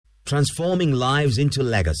transforming lives into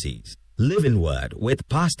legacies. Living Word with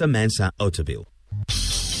Pastor Mensa Otabil.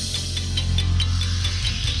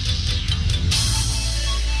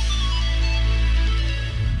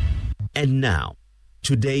 And now,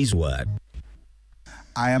 today's word.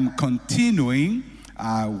 I am continuing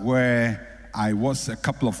where I was a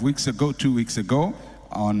couple of weeks ago, 2 weeks ago,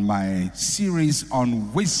 on my series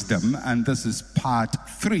on wisdom, and this is part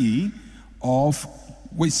 3 of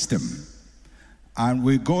wisdom. And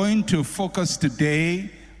we're going to focus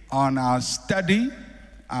today on our study,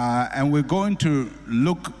 and we're going to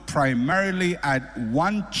look primarily at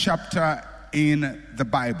one chapter in the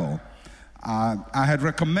Bible. I had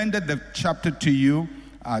recommended the chapter to you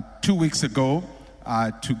 2 weeks ago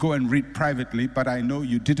to go and read privately, but I know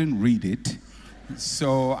you didn't read it.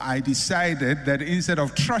 So I decided that instead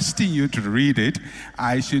of trusting you to read it,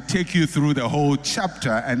 I should take you through the whole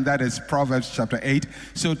chapter, and that is Proverbs chapter 8.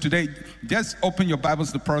 So today, just open your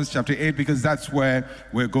Bibles to Proverbs chapter 8, because that's where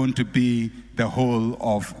we're going to be the whole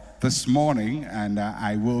of this morning, and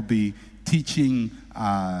I will be teaching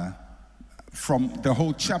from the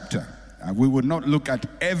whole chapter. We will not look at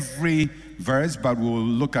every verse, but we will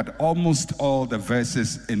look at almost all the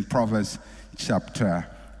verses in Proverbs chapter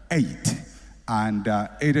 8. And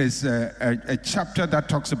it is a chapter that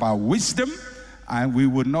talks about wisdom, and we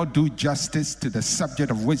will not do justice to the subject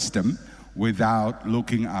of wisdom without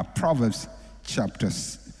looking at Proverbs chapter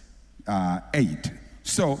 8.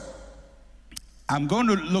 So I'm going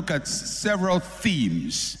to look at several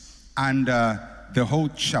themes and the whole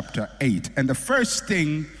chapter 8. And the first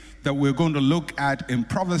thing that we're going to look at in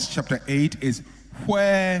Proverbs chapter 8 is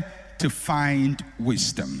where to find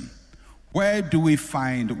wisdom. Where do we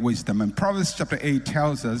find wisdom? And Proverbs chapter 8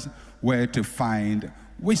 tells us where to find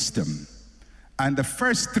wisdom. And the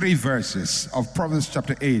first 3 verses of Proverbs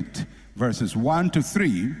chapter 8, verses 1 to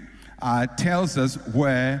 3, tells us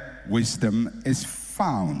where wisdom is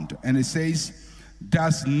found. And it says,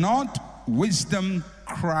 "Does not wisdom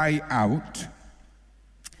cry out,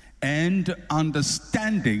 and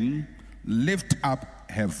understanding lift up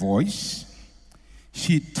her voice?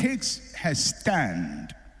 She takes her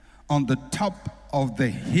stand on the top of the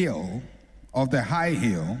hill, of the high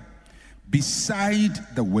hill,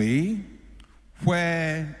 beside the way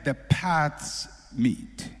where the paths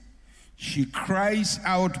meet. She cries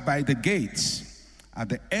out by the gates, at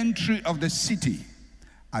the entry of the city,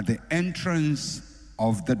 at the entrance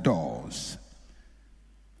of the doors."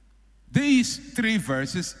 These 3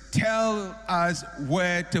 verses tell us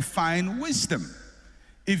where to find wisdom.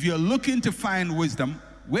 If you're looking to find wisdom,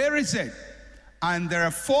 where is it? And there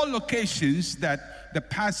are 4 locations that the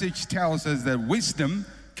passage tells us that wisdom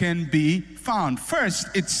can be found. First,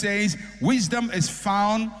 it says wisdom is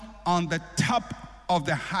found on the top of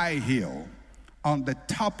the high hill. On the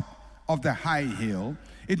top of the high hill.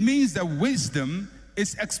 It means that wisdom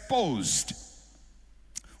is exposed.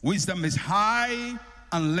 Wisdom is high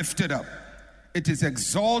and lifted up. It is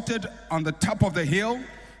exalted on the top of the hill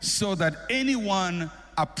so that anyone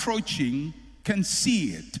approaching can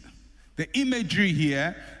see it. The imagery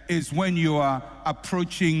here is when you are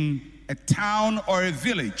approaching a town or a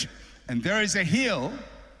village, and there is a hill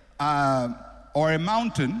or a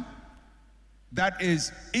mountain that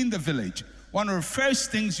is in the village. One of the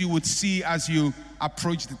first things you would see as you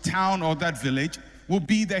approach the town or that village will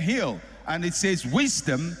be the hill. And it says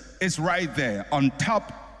wisdom is right there on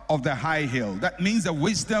top of the high hill. That means that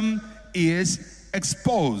wisdom is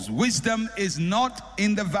exposed. Wisdom is not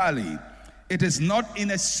in the valley. It is not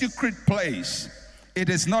in a secret place. It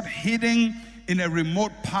is not hidden in a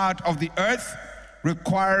remote part of the earth,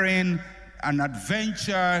 requiring an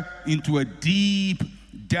adventure into a deep,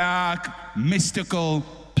 dark, mystical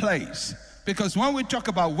place. Because when we talk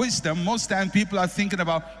about wisdom, most times people are thinking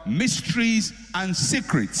about mysteries and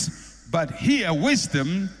secrets. But here,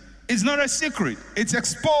 wisdom is not a secret. It's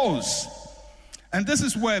exposed. And this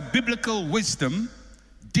is where biblical wisdom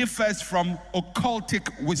differs from occultic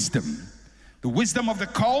wisdom. The wisdom of the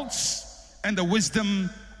cults and the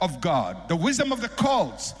wisdom of God. The wisdom of the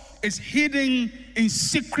cults is hidden in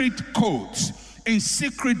secret codes, in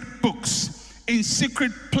secret books, in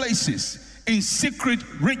secret places, in secret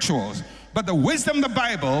rituals. But the wisdom of the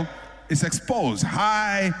Bible is exposed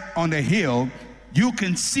high on the hill. You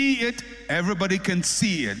can see it, everybody can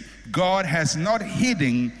see it. God has not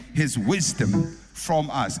hidden his wisdom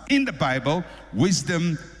from us. In the Bible,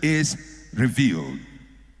 wisdom is revealed.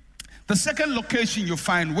 The second location you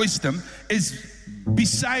find wisdom is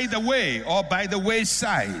beside the way or by the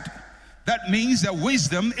wayside. That means that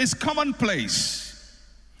wisdom is commonplace.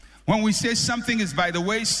 When we say something is by the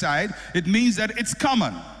wayside, it means that it's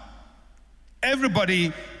common.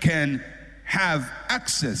 Everybody can have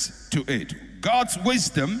access to it. God's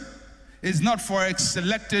wisdom is not for a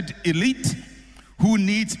selected elite who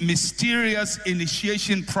needs mysterious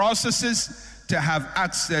initiation processes to have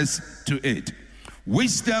access to it.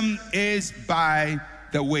 Wisdom is by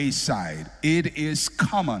the wayside. It is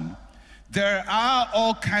common. There are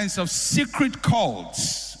all kinds of secret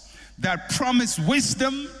cults that promise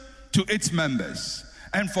wisdom to its members.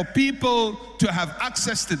 And for people to have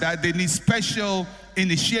access to that, they need special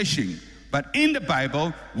initiation. But in the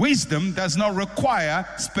Bible, wisdom does not require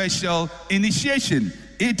special initiation.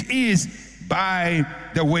 It is by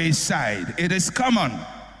the wayside. It is common.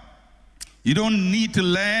 You don't need to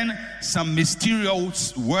learn some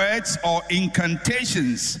mysterious words or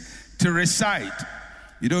incantations to recite.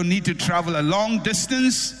 You don't need to travel a long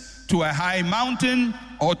distance to a high mountain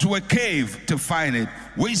or to a cave to find it.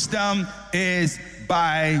 Wisdom is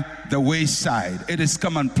by the wayside. It is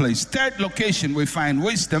commonplace. Third location we find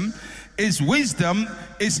wisdom is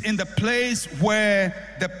in the place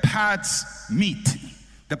where the paths meet.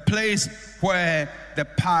 The place where the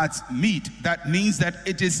paths meet. That means that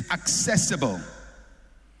it is accessible.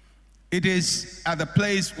 It is at the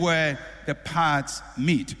place where the paths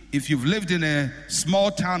meet. If you've lived in a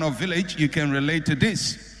small town or village, you can relate to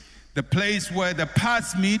this. The place where the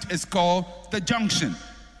paths meet is called the junction.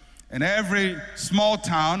 And every small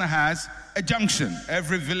town has a junction.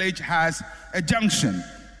 Every village has a junction.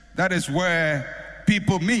 That is where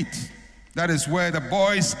people meet. That is where the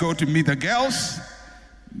boys go to meet the girls.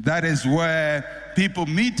 That is where people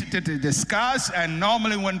meet to discuss. And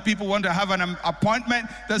normally when people want to have an appointment,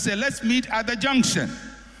 they say, let's meet at the junction.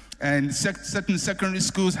 And certain secondary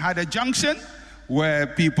schools had a junction where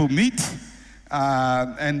people meet.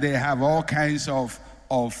 And they have all kinds of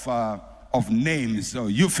names or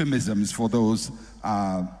euphemisms for those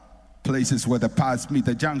places where the paths meet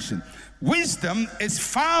the junction. Wisdom is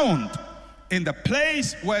found in the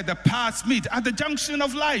place where the paths meet, at the junction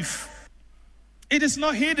of life. It is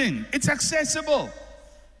not hidden, it's accessible.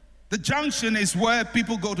 The junction is where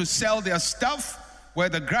people go to sell their stuff, where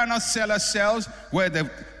the granite seller sells, where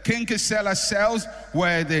the kinky seller sells,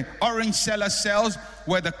 where the orange seller sells,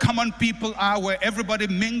 where the common people are, where everybody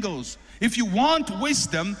mingles. If you want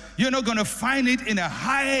wisdom, you're not going to find it in a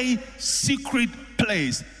high secret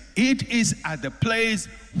place. It is at the place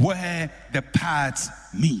where the paths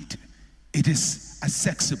meet. It is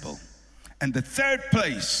accessible. And the third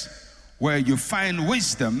place where you find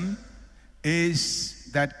wisdom is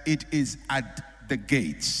that it is at the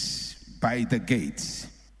gates, by the gates.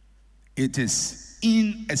 It is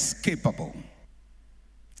inescapable.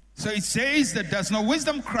 So it says that does not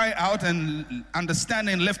wisdom cry out and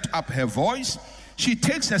understanding lift up her voice? She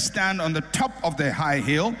takes her stand on the top of the high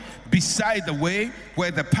hill, beside the way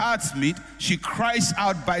where the paths meet. She cries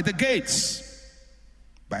out by the gates.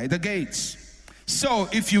 By the gates. So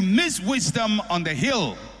if you miss wisdom on the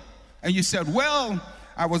hill, and you said, well,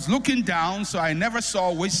 I was looking down, so I never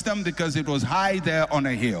saw wisdom because it was high there on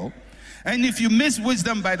a hill. And if you miss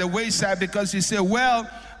wisdom by the wayside because you say, well,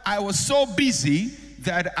 I was so busy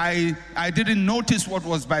that I didn't notice what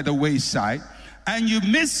was by the wayside, and you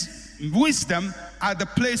miss wisdom at the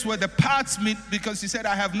place where the paths meet because you said,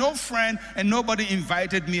 I have no friend and nobody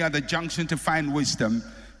invited me at the junction to find wisdom,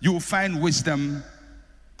 you will find wisdom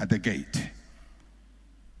at the gate.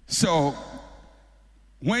 So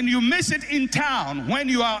when you miss it in town, when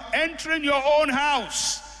you are entering your own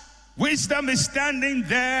house, wisdom is standing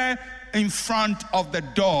there in front of the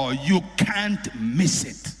door. You can't miss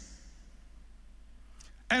it.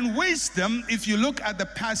 And wisdom, if you look at the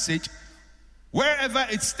passage, wherever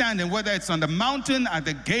it's standing, whether it's on the mountain, at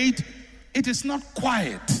the gate, it is not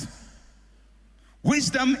quiet.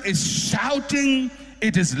 Wisdom is shouting,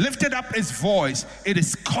 it is lifted up its voice, it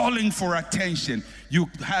is calling for attention. You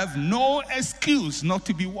have no excuse not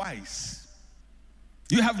to be wise.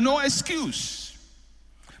 You have no excuse.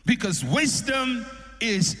 Because wisdom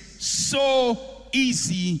is so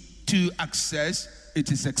easy to access. It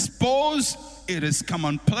is exposed, it is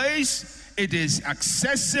commonplace, it is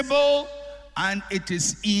accessible, and it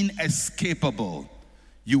is inescapable.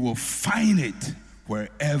 You will find it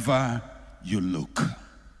wherever you look.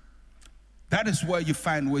 That is where you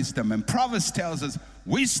find wisdom. And Proverbs tells us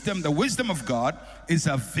wisdom, the wisdom of God, is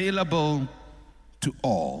available to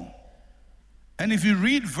all. And if you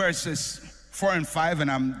read verses 4 and 5,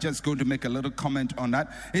 and I'm just going to make a little comment on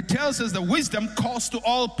that, it tells us that wisdom calls to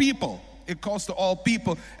all people. It calls to all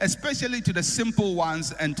people, especially to the simple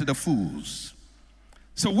ones and to the fools.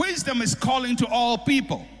 So wisdom is calling to all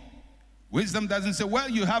people. Wisdom doesn't say, well,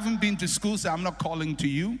 you haven't been to school, so I'm not calling to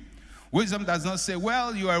you. Wisdom does not say,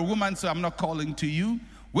 well, you are a woman, so I'm not calling to you.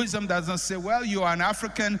 Wisdom does not say, well, you are an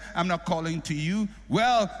African, I'm not calling to you.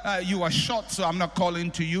 Well, you are short, so I'm not calling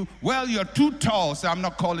to you. Well, you're too tall, so I'm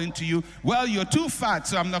not calling to you. Well, you're too fat,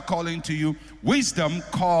 so I'm not calling to you. Wisdom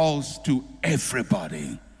calls to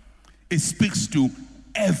everybody. It speaks to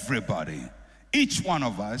everybody. Each one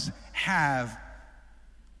of us have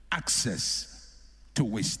access to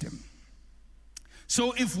wisdom.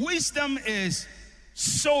 So if wisdom is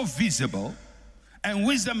so visible, and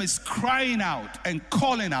wisdom is crying out and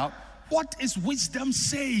calling out, what is wisdom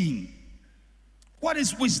saying? What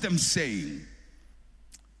is wisdom saying?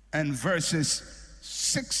 And verses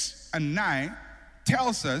 6 and 9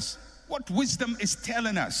 tells us what wisdom is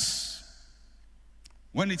telling us.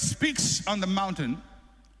 When it speaks on the mountain,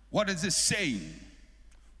 what is it saying?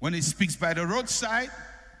 When it speaks by the roadside,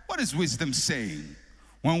 what is wisdom saying?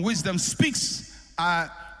 When wisdom speaks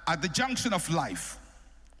at the junction of life,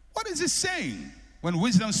 what is it saying? When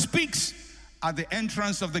wisdom speaks at the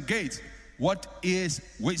entrance of the gate, what is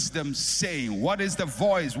wisdom saying? What is the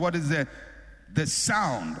voice? What is the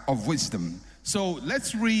sound of wisdom? So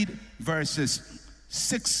let's read verses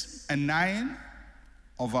 6 and 9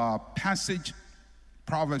 of our passage,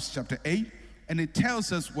 Proverbs chapter 8, and it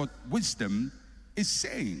tells us what wisdom is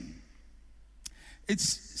saying. It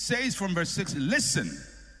says from verse 6, listen,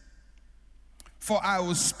 for I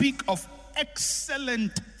will speak of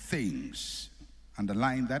excellent things.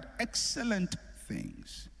 Underline that, excellent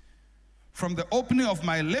things. From the opening of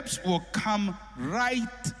my lips will come right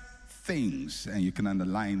things. And you can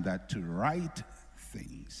underline that to right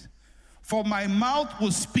things. For my mouth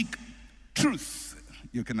will speak truth.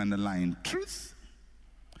 You can underline truth.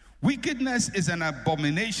 Wickedness is an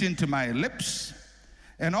abomination to my lips,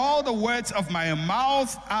 and all the words of my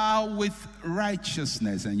mouth are with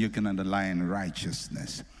righteousness. And you can underline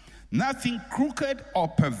righteousness. Nothing crooked or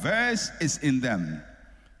perverse is in them.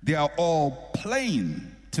 They are all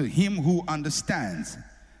plain to him who understands,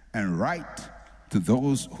 and right to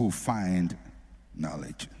those who find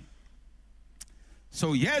knowledge.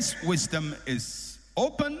 So yes, wisdom is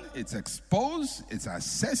open, it's exposed, it's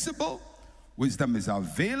accessible. Wisdom is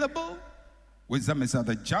available. Wisdom is at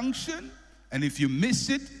the junction. And if you miss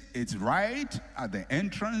it, it's right at the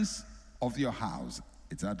entrance of your house.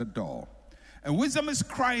 It's at the door. And wisdom is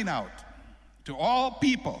crying out to all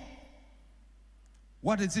people.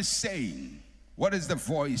 What is it saying? What is the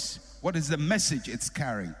voice? What is the message it's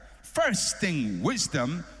carrying? First thing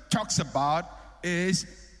wisdom talks about is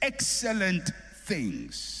excellent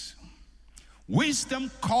things.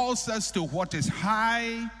 Wisdom calls us to what is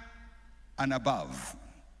high and above.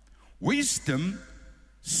 Wisdom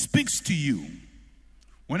speaks to you.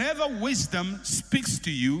 Whenever wisdom speaks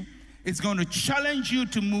to you, it's going to challenge you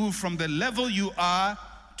to move from the level you are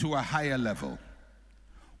to a higher level.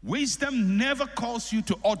 Wisdom never calls you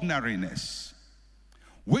to ordinariness.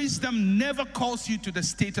 Wisdom never calls you to the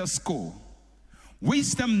status quo.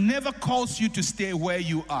 Wisdom never calls you to stay where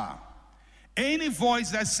you are. Any voice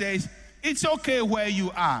that says, it's okay where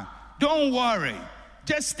you are, don't worry,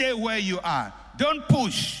 just stay where you are, don't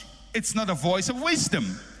push, it's not a voice of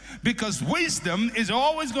wisdom. Because wisdom is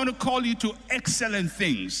always going to call you to excellent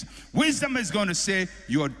things. Wisdom is going to say,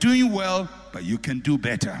 you are doing well, but you can do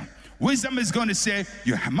better. Wisdom is going to say,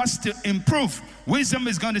 you must improve. Wisdom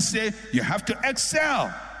is going to say, you have to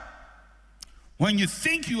excel. When you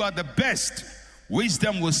think you are the best,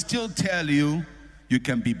 wisdom will still tell you, you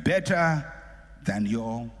can be better than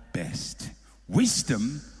your best.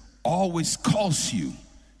 Wisdom always calls you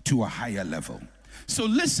to a higher level. So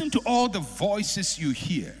listen to all the voices you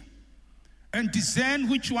hear and discern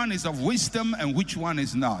which one is of wisdom and which one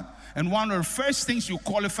is not. And one of the first things you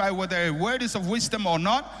qualify whether a word is of wisdom or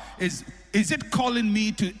not is it calling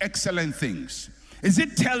me to excellent things? Is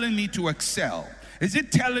it telling me to excel? Is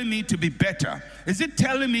it telling me to be better? Is it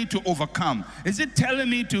telling me to overcome? Is it telling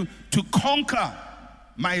me to conquer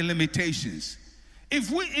my limitations?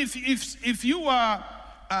 If you are,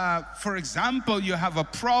 for example, you have a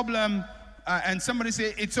problem and somebody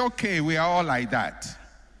say, it's okay, we are all like that.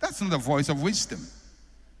 That's not the voice of wisdom.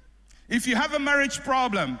 If you have a marriage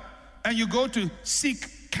problem and you go to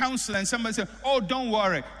seek counsel and somebody says, oh, don't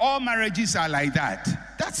worry, all marriages are like that.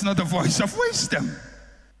 That's not the voice of wisdom.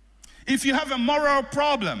 If you have a moral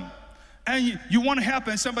problem and you want help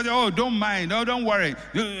and somebody, oh, don't mind, oh, don't worry,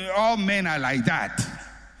 all men are like that,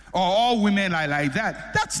 or all women are like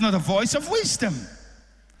that, that's not the voice of wisdom.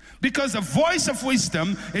 Because the voice of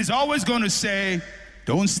wisdom is always going to say,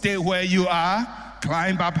 don't stay where you are,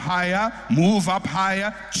 climb up higher, move up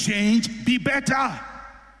higher, change, be better.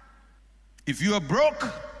 If you are broke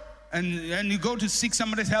and you go to seek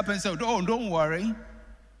somebody's help and say, oh, don't worry,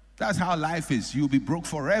 That's how life is. You'll be broke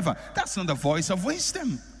forever. That's not the voice of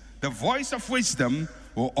wisdom. The voice of wisdom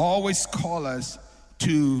will always call us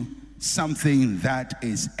to something that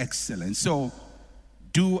is excellent. So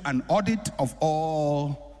do an audit of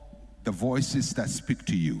all the voices that speak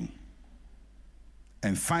to you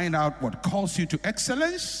and find out what calls you to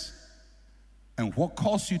excellence and what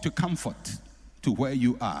calls you to comfort to where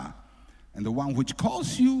you are. And the one which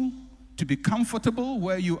calls you to be comfortable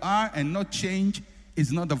where you are and not change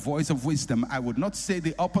is not the voice of wisdom. I would not say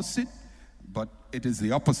the opposite, but it is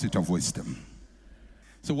the opposite of wisdom.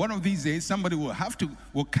 So one of these days, somebody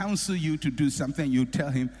will counsel you to do something. You tell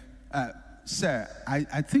him, sir,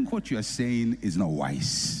 I think what you are saying is not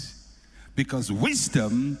wise. Because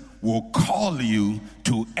wisdom will call you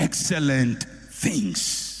to excellent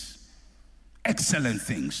things. Excellent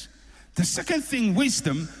things. The second thing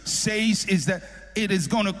wisdom says is that it is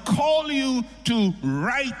going to call you to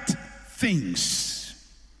right things.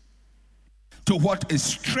 To what is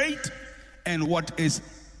straight and what is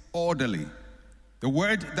orderly. The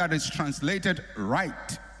word that is translated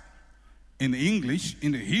right in English,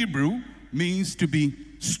 in the Hebrew, means to be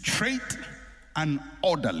straight and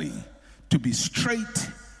orderly. To be straight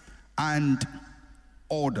and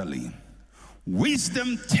orderly.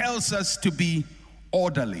 Wisdom tells us to be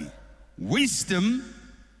orderly. Wisdom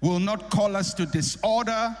will not call us to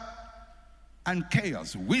disorder and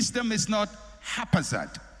chaos. Wisdom is not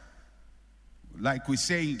haphazard. Like we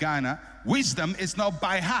say in Ghana, wisdom is not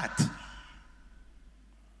by heart.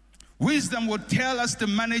 Wisdom will tell us to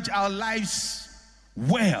manage our lives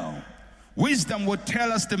well. Wisdom will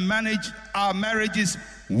tell us to manage our marriages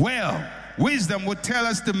well. Wisdom will tell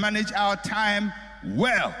us to manage our time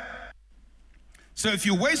well. So if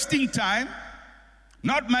you're wasting time,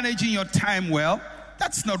 not managing your time well,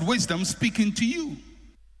 that's not wisdom speaking to you.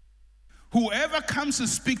 Whoever comes to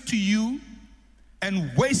speak to you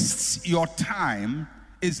and wastes your time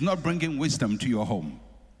is not bringing wisdom to your home.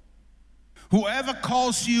 Whoever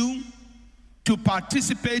calls you to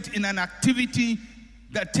participate in an activity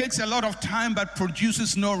that takes a lot of time but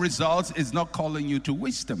produces no results is not calling you to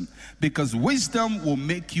wisdom, because wisdom will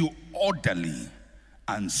make you orderly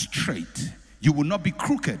and straight. You will not be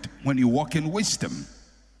crooked when you walk in wisdom.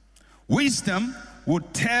 Wisdom will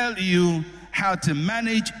tell you how to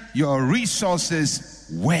manage your resources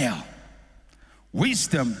well.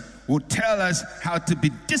 Wisdom will tell us how to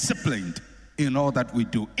be disciplined in all that we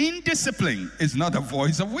do. Indiscipline is not the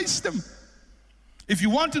voice of wisdom. If you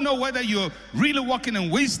want to know whether you're really walking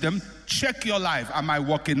in wisdom, check your life. Am I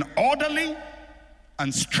walking orderly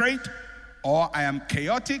and straight, or I am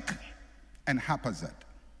chaotic and haphazard?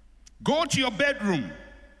 Go to your bedroom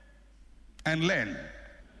and learn.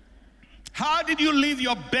 How did you leave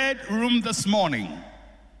your bedroom this morning?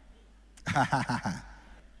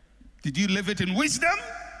 Did you live it in wisdom?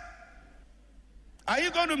 Are you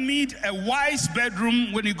going to meet a wise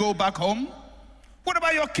bedroom when you go back home? What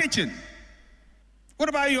about your kitchen? What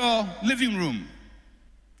about your living room?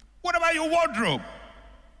 What about your wardrobe?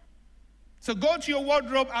 So go to your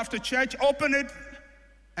wardrobe after church, open it,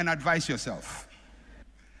 and advise yourself.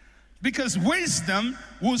 Because wisdom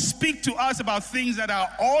will speak to us about things that are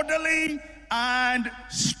orderly and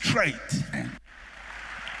straight.